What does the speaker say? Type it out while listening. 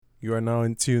You are now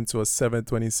in tune to a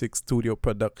 726 studio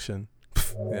production.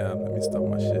 Yeah, let me stop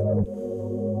my shit.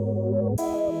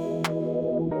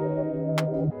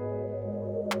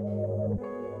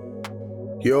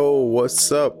 Yo,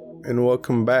 what's up? And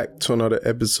welcome back to another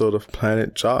episode of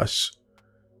Planet Josh.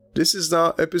 This is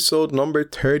now episode number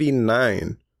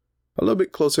 39. A little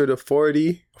bit closer to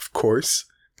 40, of course.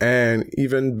 And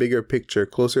even bigger picture,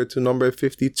 closer to number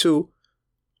 52.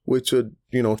 Which would,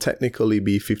 technically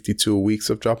be 52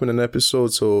 weeks of dropping an episode,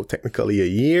 so technically a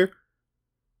year.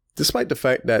 Despite the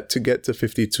fact that to get to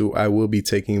 52, I will be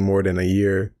taking more than a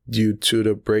year due to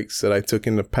the breaks that I took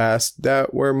in the past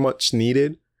that were much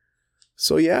needed.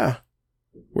 So yeah,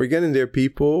 we're getting there,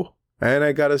 people. And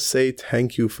I gotta say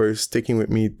thank you for sticking with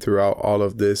me throughout all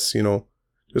of this,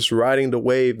 just riding the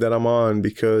wave that I'm on,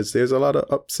 because there's a lot of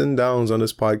ups and downs on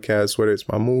this podcast, whether it's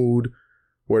my mood,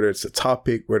 whether it's the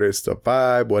topic, whether it's the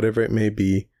vibe, whatever it may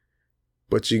be.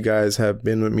 But you guys have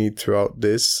been with me throughout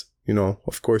this,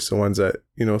 of course, the ones that,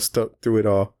 stuck through it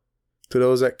all. To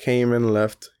those that came and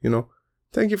left,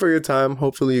 thank you for your time.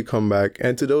 Hopefully you come back.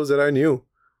 And to those that are new,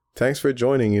 thanks for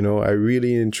joining. I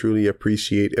really and truly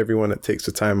appreciate everyone that takes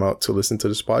the time out to listen to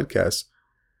this podcast.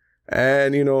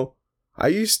 And, I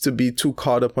used to be too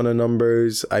caught up on the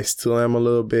numbers. I still am a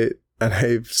little bit. And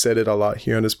I've said it a lot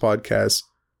here on this podcast.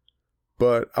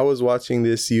 But I was watching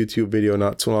this YouTube video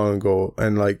not too long ago,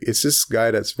 and it's this guy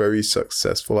that's very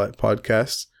successful at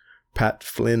podcasts, Pat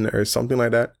Flynn or something like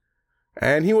that.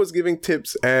 And he was giving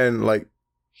tips, and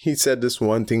he said this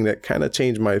one thing that kind of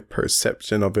changed my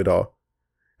perception of it all.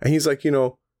 And he's like,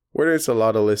 whether it's a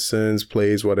lot of listens,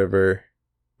 plays, whatever,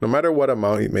 no matter what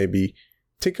amount it may be,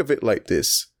 think of it like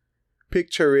this.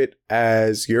 Picture it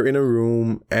as you're in a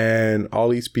room and all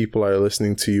these people are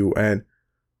listening to you, and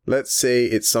let's say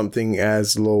it's something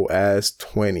as low as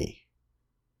 20.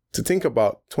 To think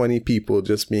about 20 people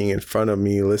just being in front of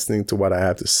me listening to what I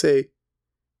have to say,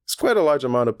 it's quite a large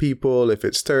amount of people. If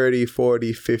it's 30,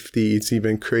 40, 50, it's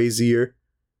even crazier.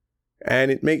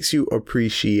 And it makes you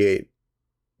appreciate,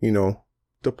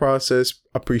 the process,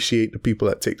 appreciate the people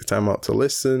that take the time out to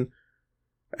listen.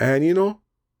 And,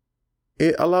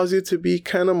 it allows you to be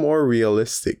kind of more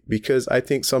realistic, because I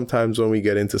think sometimes when we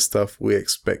get into stuff, we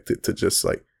expect it to just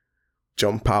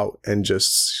jump out and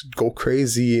just go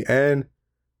crazy, and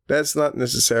that's not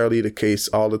necessarily the case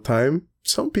all the time.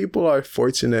 Some people are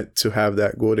fortunate to have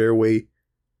that go their way,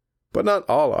 but not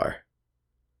all are.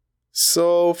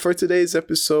 So for today's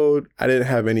episode, I didn't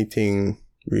have anything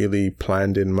really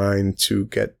planned in mind to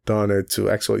get done or to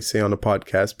actually say on the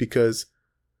podcast, because,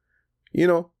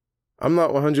 I'm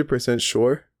not 100%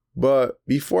 sure. But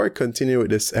before I continue with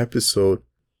this episode,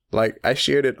 I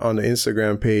shared it on the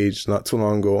Instagram page not too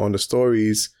long ago on the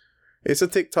stories. It's a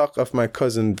TikTok of my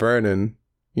cousin Vernon,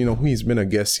 he's been a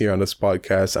guest here on this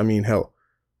podcast. I mean, hell,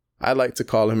 I'd like to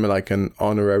call him an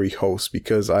honorary host,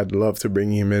 because I'd love to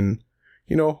bring him in,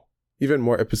 even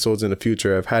more episodes in the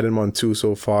future. I've had him on 2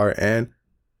 so far, and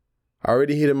I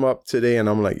already hit him up today, and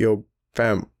I'm like, yo,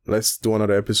 fam, let's do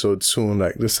another episode soon.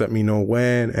 Just let me know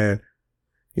when, and,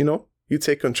 you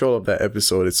take control of that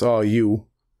episode. It's all you.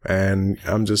 And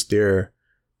I'm just there,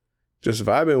 just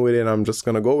vibing with it. And I'm just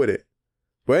going to go with it.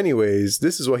 But anyways,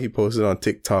 this is what he posted on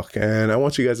TikTok, and I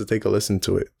want you guys to take a listen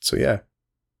to it. So yeah.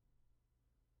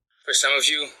 For some of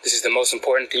you, this is the most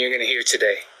important thing you're going to hear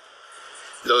today.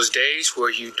 Those days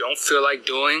where you don't feel like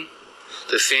doing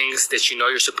the things that you know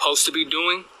you're supposed to be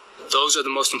doing, those are the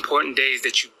most important days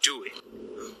that you do it.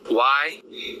 Why?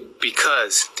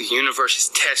 Because the universe is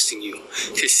testing you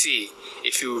to see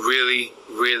if you really,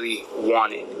 really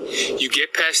want it. You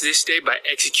get past this day by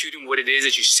executing what it is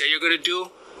that you say you're going to do,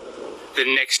 the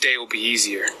next day will be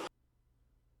easier.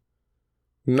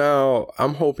 Now,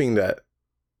 I'm hoping that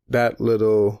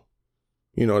little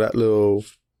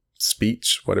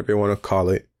speech, whatever you want to call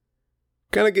it,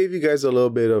 kind of gave you guys a little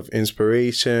bit of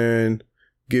inspiration,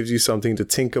 gives you something to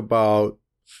think about,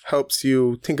 helps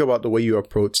you think about the way you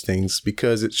approach things,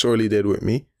 because it surely did with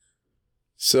me.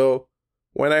 So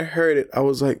when I heard it, I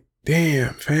was like,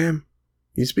 damn, fam,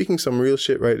 you're speaking some real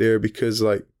shit right there, because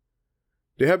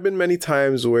there have been many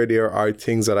times where there are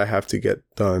things that I have to get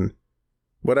done,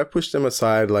 but I push them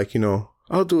aside,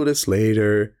 I'll do this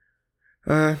later.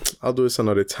 I'll do this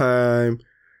another time.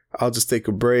 I'll just take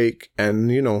a break. And,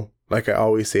 I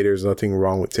always say, there's nothing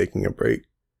wrong with taking a break.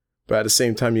 But at the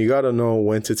same time, you got to know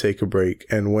when to take a break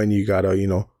and when you got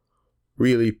to,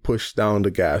 really push down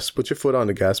the gas, put your foot on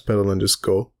the gas pedal and just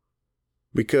go.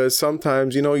 Because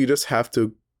sometimes, you just have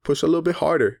to push a little bit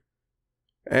harder.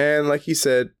 And like he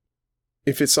said,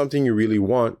 if it's something you really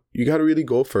want, you got to really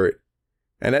go for it.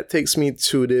 And that takes me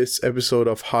to this episode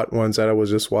of Hot Ones that I was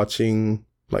just watching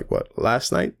like what,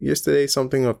 last night, yesterday,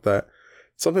 something like that,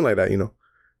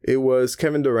 it was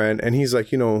Kevin Durant, and he's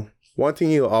like, one thing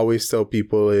he'll always tell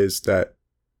people is that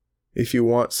if you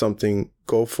want something,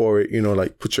 go for it,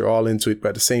 like put your all into it, but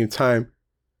at the same time,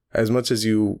 as much as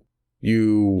you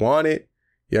want it,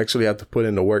 you actually have to put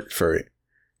in the work for it.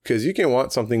 Because you can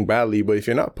want something badly, but if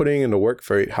you're not putting in the work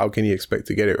for it, how can you expect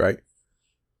to get it, right?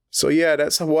 So yeah,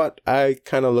 that's what I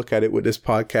kind of look at it with this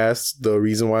podcast. The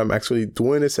reason why I'm actually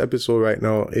doing this episode right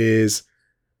now is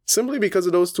simply because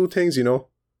of those two things,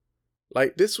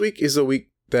 Like this week is a week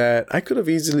that I could have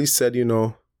easily said,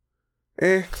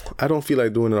 I don't feel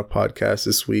like doing a podcast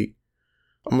this week.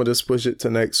 I'm going to just push it to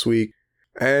next week.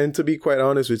 And to be quite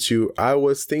honest with you, I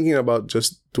was thinking about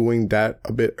just doing that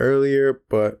a bit earlier,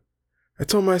 but I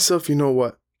told myself, you know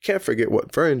what? Can't forget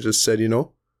what Vern just said,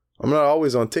 I'm not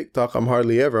always on TikTok. I'm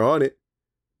hardly ever on it.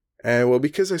 And well,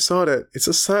 because I saw that, it's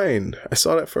a sign. I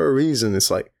saw that for a reason. It's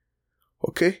like,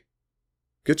 okay,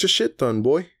 get your shit done,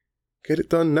 boy. Get it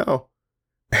done now.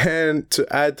 And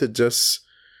to add to just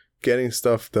getting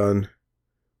stuff done,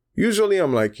 usually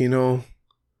I'm like, I'm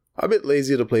a bit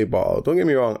lazy to play ball. Don't get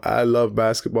me wrong. I love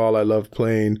basketball. I love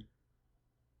playing.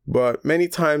 But many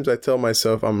times I tell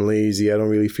myself I'm lazy. I don't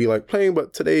really feel like playing.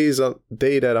 But today is a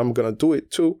day that I'm going to do it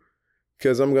too.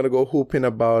 Because I'm going to go hoop in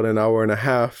about an hour and a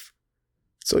half.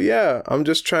 So yeah, I'm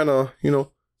just trying to,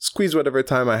 squeeze whatever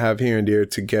time I have here and there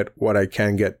to get what I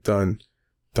can get done.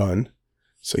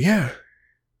 So yeah.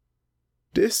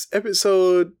 This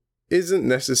episode isn't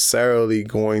necessarily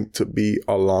going to be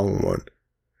a long one.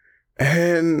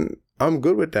 And I'm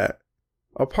good with that.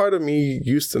 A part of me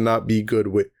used to not be good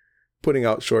with putting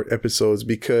out short episodes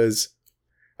because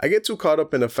I get too caught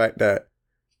up in the fact that,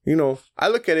 I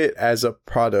look at it as a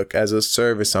product, as a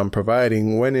service I'm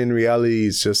providing, when in reality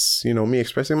it's just, me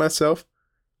expressing myself.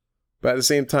 But at the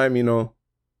same time,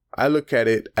 I look at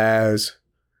it as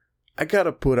I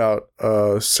gotta put out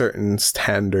a certain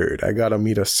standard. I gotta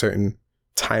meet a certain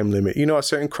time limit, a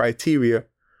certain criteria.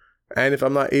 And if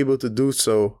I'm not able to do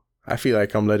so, I feel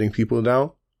like I'm letting people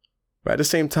down. But at the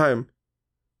same time,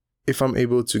 if I'm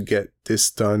able to get this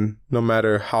done, no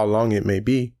matter how long it may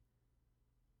be,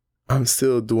 I'm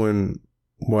still doing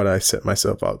what I set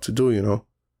myself out to do,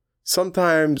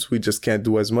 Sometimes we just can't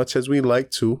do as much as we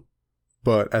like to,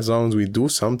 but as long as we do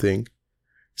something,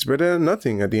 it's better than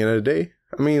nothing at the end of the day.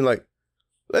 I mean, like,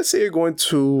 let's say you're going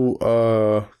to,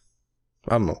 I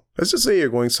don't know. Let's just say you're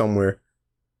going somewhere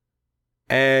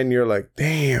and you're like,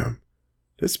 damn,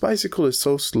 this bicycle is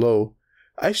so slow.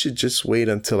 I should just wait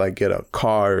until I get a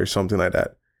car or something like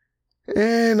that.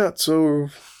 And not so,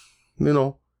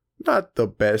 not the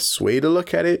best way to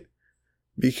look at it.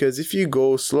 Because if you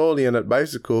go slowly on that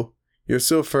bicycle, you're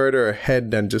still further ahead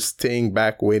than just staying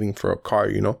back waiting for a car,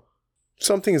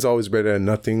 Something is always better than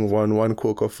nothing. One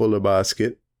Coca-Cola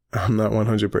basket. I'm not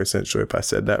 100% sure if I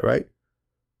said that right.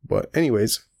 But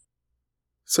anyways.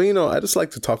 So, I just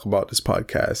like to talk about this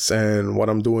podcast and what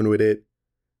I'm doing with it.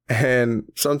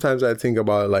 And sometimes I think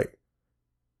about like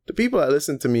the people that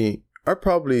listen to me are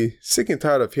probably sick and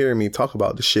tired of hearing me talk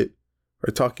about the shit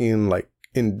or talking like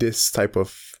in this type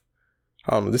of,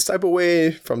 this type of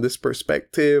way, from this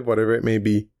perspective, whatever it may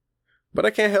be. But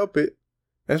I can't help it.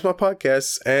 It's my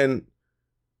podcast. And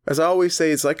as I always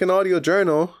say, it's like an audio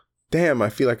journal. Damn, I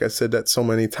feel like I said that so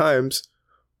many times,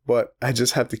 but I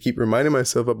just have to keep reminding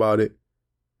myself about it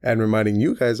and reminding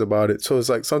you guys about it. So it's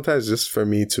like sometimes just for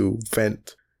me to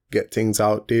vent, get things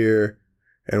out there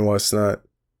and what's not.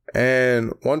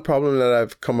 And one problem that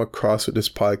I've come across with this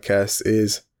podcast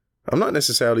is I'm not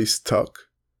necessarily stuck,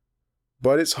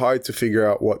 but it's hard to figure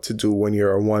out what to do when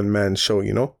you're a one-man show,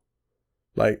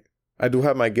 Like, I do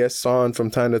have my guests on from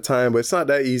time to time, but it's not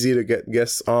that easy to get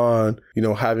guests on,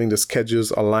 having the schedules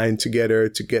aligned together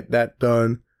to get that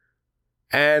done.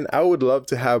 And I would love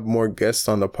to have more guests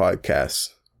on the podcast.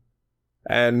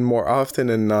 And more often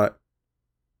than not,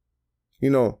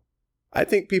 I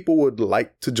think people would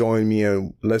like to join me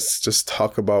and let's just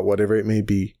talk about whatever it may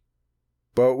be.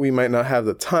 But we might not have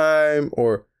the time,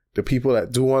 or the people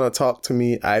that do want to talk to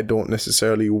me, I don't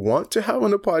necessarily want to have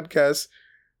on the podcast.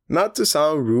 Not to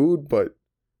sound rude, but,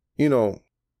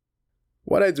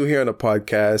 what I do here on the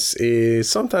podcast is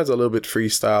sometimes a little bit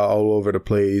freestyle all over the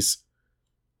place.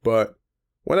 But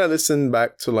when I listen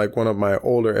back to like one of my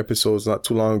older episodes not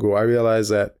too long ago, I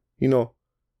realized that,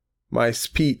 my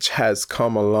speech has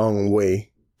come a long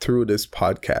way through this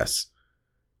podcast.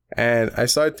 And I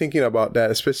started thinking about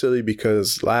that, especially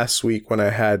because last week when I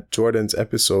had Jordan's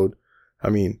episode, I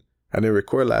didn't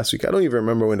record last week. I don't even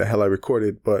remember when the hell I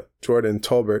recorded, but Jordan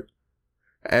Tolbert.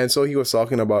 And so he was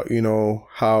talking about,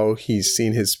 how he's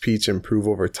seen his speech improve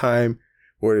over time,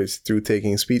 whether it's through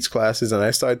taking speech classes. And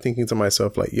I started thinking to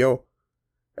myself, like, yo,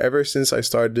 ever since I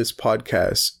started this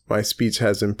podcast, my speech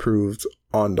has improved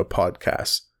on the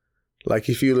podcast. Like,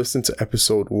 if you listen to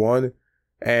episode 1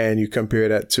 and you compare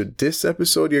that to this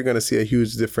episode, you're going to see a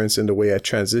huge difference in the way I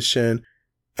transition.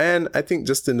 And I think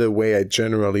just in the way I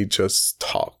generally just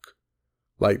talk.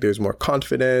 Like, there's more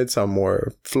confidence. I'm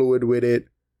more fluid with it.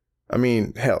 I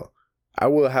mean, hell, I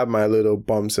will have my little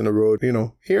bumps in the road,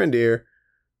 here and there.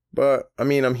 But, I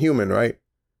mean, I'm human, right?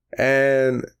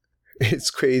 And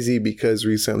it's crazy because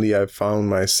recently I've found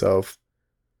myself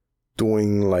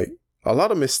doing, like, a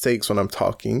lot of mistakes when I'm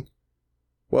talking.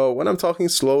 Well, when I'm talking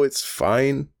slow, it's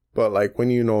fine. But, like,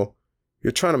 when, you're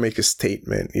trying to make a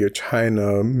statement, you're trying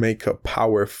to make a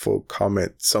powerful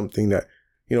comment, something that,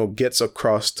 gets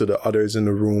across to the others in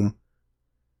the room.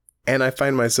 And I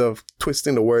find myself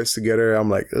twisting the words together. I'm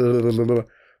like,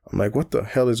 what the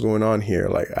hell is going on here?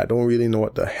 Like, I don't really know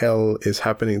what the hell is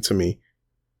happening to me.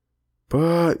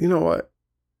 But you know what?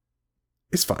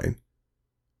 It's fine.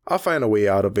 I'll find a way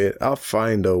out of it. I'll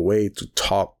find a way to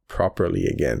talk properly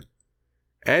again.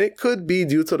 And it could be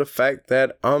due to the fact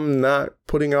that I'm not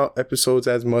putting out episodes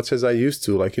as much as I used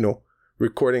to, like,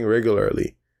 recording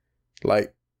regularly.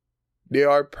 Like, there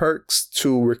are perks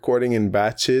to recording in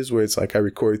batches where it's like I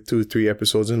record 2-3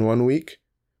 episodes in 1 week,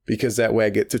 because that way I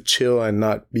get to chill and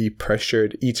not be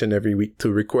pressured each and every week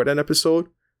to record an episode.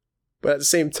 But at the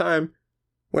same time,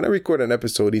 when I record an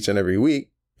episode each and every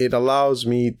week, it allows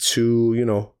me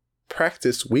to,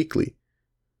 practice weekly.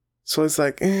 So it's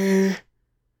like,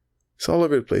 it's all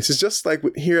over the place. It's just like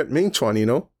here at Ming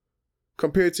Chuan,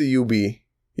 compared to UB.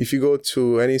 If you go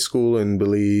to any school in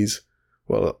Belize,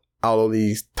 well, I'll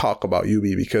only talk about UB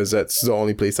because that's the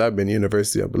only place I've been,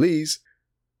 University of Belize.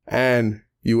 And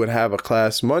you would have a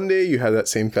class Monday, you have that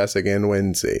same class again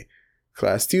Wednesday.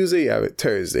 Class Tuesday, you have it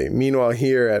Thursday. Meanwhile,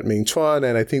 here at Ming Chuan,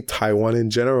 and I think Taiwan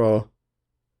in general,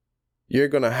 you're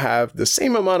going to have the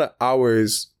same amount of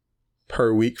hours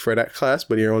per week for that class,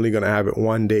 but you're only going to have it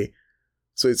one day.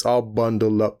 So it's all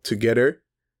bundled up together.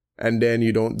 And then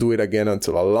you don't do it again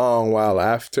until a long while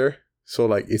after. So,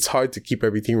 like, it's hard to keep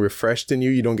everything refreshed in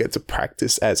you. You don't get to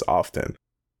practice as often.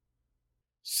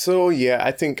 So, yeah,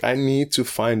 I think I need to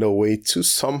find a way to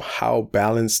somehow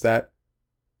balance that.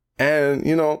 And,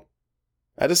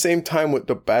 at the same time with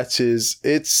the batches,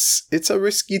 it's a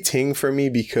risky thing for me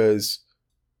because,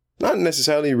 not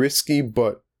necessarily risky,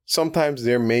 but sometimes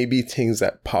there may be things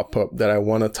that pop up that I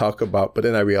want to talk about. But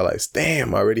then I realize,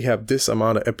 damn, I already have this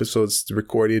amount of episodes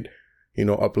recorded,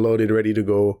 uploaded, ready to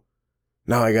go.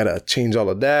 Now I got to change all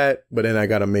of that. But then I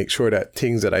got to make sure that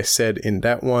things that I said in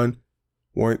that one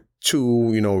weren't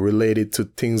too, related to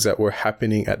things that were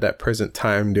happening at that present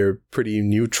time. They're pretty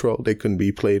neutral. They can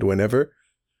be played whenever.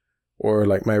 Or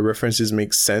like my references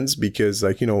make sense because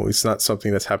it's not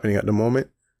something that's happening at the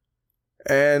moment.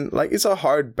 And like, it's a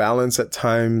hard balance at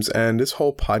times. And this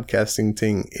whole podcasting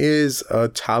thing is a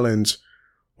challenge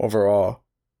overall.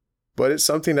 But it's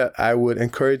something that I would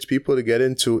encourage people to get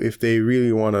into if they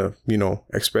really want to,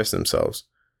 express themselves.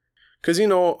 Because, a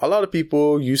lot of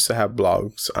people used to have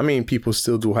blogs. I mean, people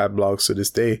still do have blogs to this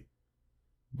day.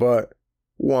 But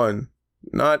one,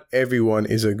 not everyone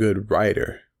is a good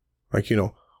writer. Like,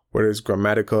 whether it's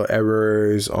grammatical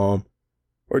errors, or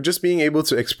just being able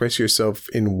to express yourself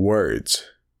in words.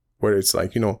 Whether it's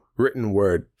like, written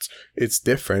words, it's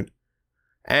different.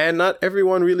 And not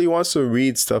everyone really wants to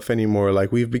read stuff anymore.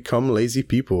 Like, we've become lazy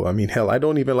people. I mean, hell, I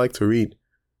don't even like to read.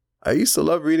 I used to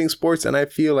love reading sports, and I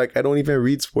feel like I don't even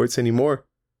read sports anymore.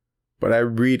 But I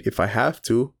read if I have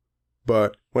to.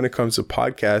 But when it comes to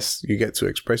podcasts, you get to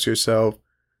express yourself.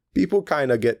 People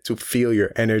kind of get to feel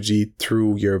your energy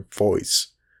through your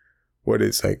voice. Whether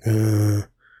it's like,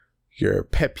 you're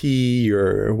peppy,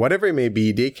 you're whatever it may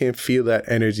be, they can feel that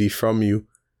energy from you.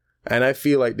 And I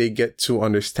feel like they get to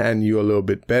understand you a little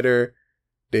bit better.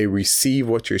 They receive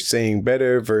what you're saying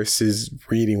better versus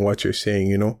reading what you're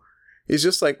saying, It's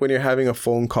just like when you're having a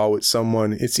phone call with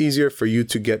someone, it's easier for you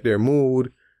to get their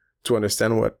mood, to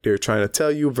understand what they're trying to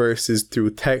tell you versus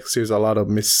through text. There's a lot of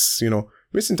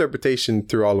misinterpretation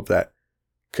through all of that.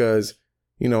 Because,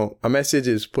 a message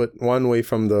is put one way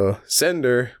from the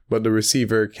sender, but the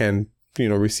receiver can,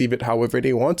 receive it however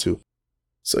they want to.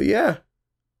 So yeah,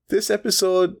 this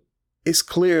episode is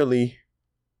clearly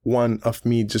one of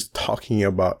me just talking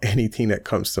about anything that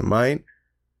comes to mind.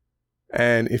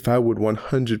 And if I would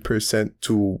 100%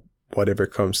 to whatever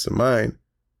comes to mind,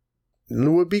 it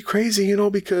would be crazy,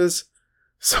 because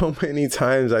so many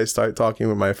times I start talking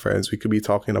with my friends. We could be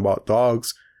talking about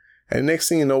dogs. And next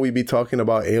thing you know, we'd be talking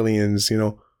about aliens,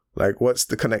 like what's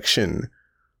the connection?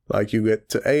 Like you get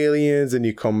to aliens and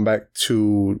you come back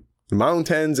to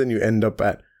mountains, and you end up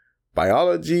at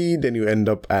biology, then you end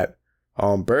up at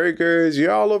burgers.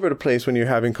 You're all over the place when you're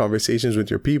having conversations with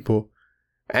your people.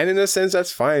 And in a sense,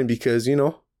 that's fine because, you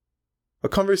know, a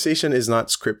conversation is not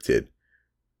scripted.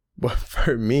 But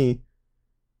for me,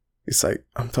 it's like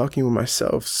I'm talking with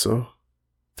myself. So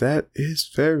that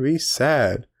is very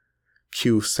sad.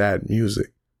 Cue sad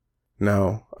music.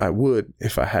 Now, I would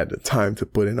if I had the time to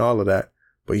put in all of that.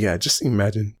 But yeah, just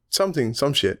imagine some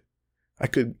shit. I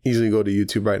could easily go to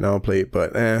YouTube right now and play it,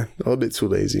 but a little bit too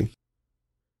lazy.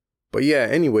 But yeah,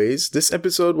 anyways, this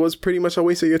episode was pretty much a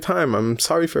waste of your time. I'm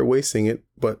sorry for wasting it,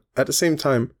 but at the same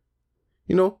time,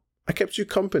 you know, I kept you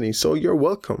company, so you're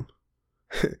welcome.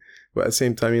 But at the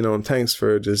same time, you know, thanks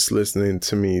for just listening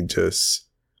to me just,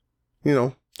 you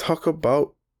know, talk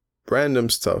about random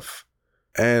stuff.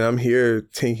 And I'm here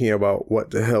thinking about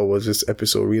what the hell was this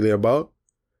episode really about.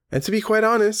 And to be quite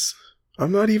honest,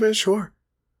 I'm not even sure.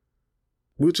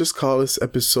 We'll just call this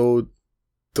episode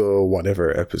the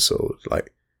whatever episode.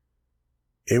 Like,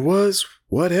 it was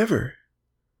whatever.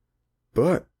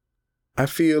 But I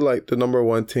feel like the number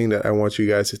one thing that I want you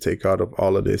guys to take out of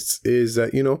all of this is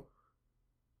that, you know,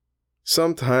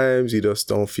 sometimes you just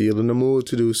don't feel in the mood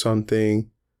to do something,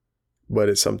 but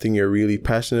it's something you're really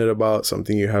passionate about,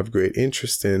 something you have great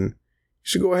interest in. You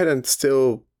should go ahead and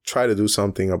still try to do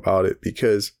something about it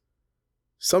because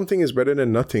something is better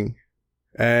than nothing.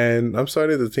 And I'm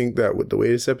starting to think that with the way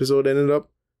this episode ended up,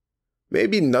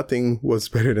 maybe nothing was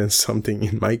better than something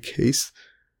in my case.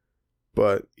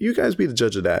 But you guys be the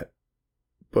judge of that.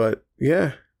 But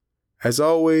yeah, as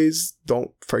always,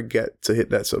 don't forget to hit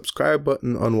that subscribe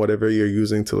button on whatever you're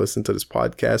using to listen to this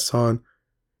podcast on.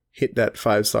 Hit that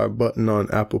 5-star button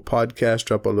on Apple Podcasts.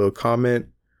 Drop a little comment.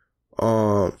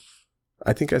 I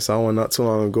think I saw one not too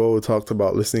long ago talked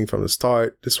about listening from the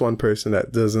start. This one person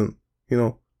that doesn't, you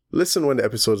know, listen when the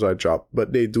episodes are dropped,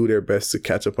 but they do their best to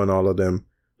catch up on all of them.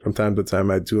 From time to time,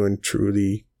 I do and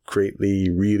truly, greatly,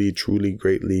 really, truly,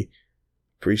 greatly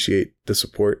appreciate the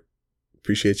support.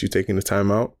 Appreciate you taking the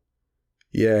time out.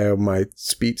 Yeah, my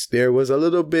speech there was a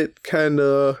little bit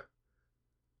a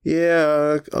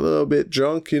little bit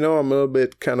drunk, you know, I'm a little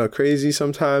bit kind of crazy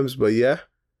sometimes, but yeah,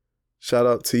 shout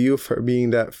out to you for being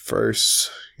that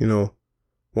first, you know,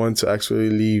 one to actually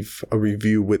leave a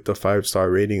review with the 5-star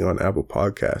rating on Apple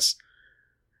Podcasts.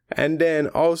 And then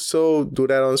also do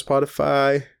that on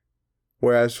Spotify.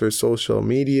 Whereas for social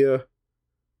media,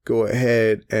 go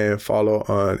ahead and follow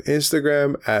on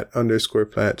Instagram at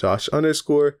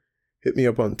 _PlanetJosh_. Hit me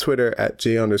up on Twitter at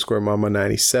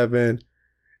J_Mama97.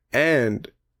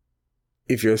 And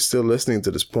if you're still listening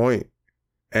to this point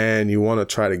and you want to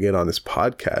try to get on this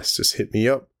podcast, just hit me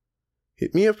up.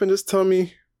 Hit me up and just tell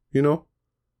me, you know,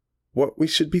 what we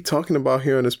should be talking about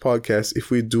here on this podcast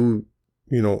if we do,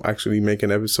 you know, actually make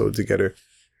an episode together.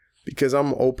 Because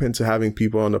I'm open to having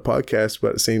people on the podcast, but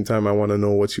at the same time, I want to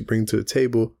know what you bring to the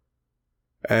table.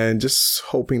 And just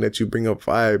hoping that you bring a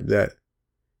vibe that,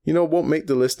 you know, won't make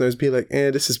the listeners be like,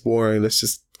 this is boring. Let's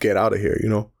just get out of here, you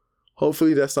know.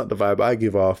 Hopefully that's not the vibe I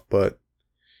give off, but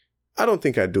I don't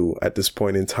think I do at this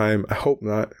point in time. I hope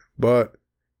not. But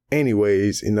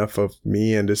anyways, enough of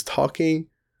me and this talking.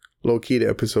 Low-key, the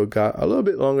episode got a little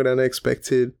bit longer than I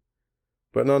expected.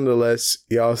 But nonetheless,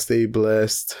 y'all stay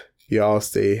blessed. Y'all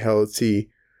stay healthy.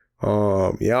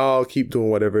 Y'all keep doing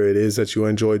whatever it is that you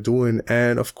enjoy doing.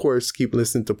 And of course, keep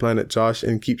listening to Planet Josh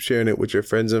and keep sharing it with your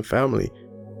friends and family.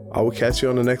 I will catch you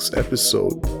on the next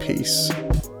episode. Peace.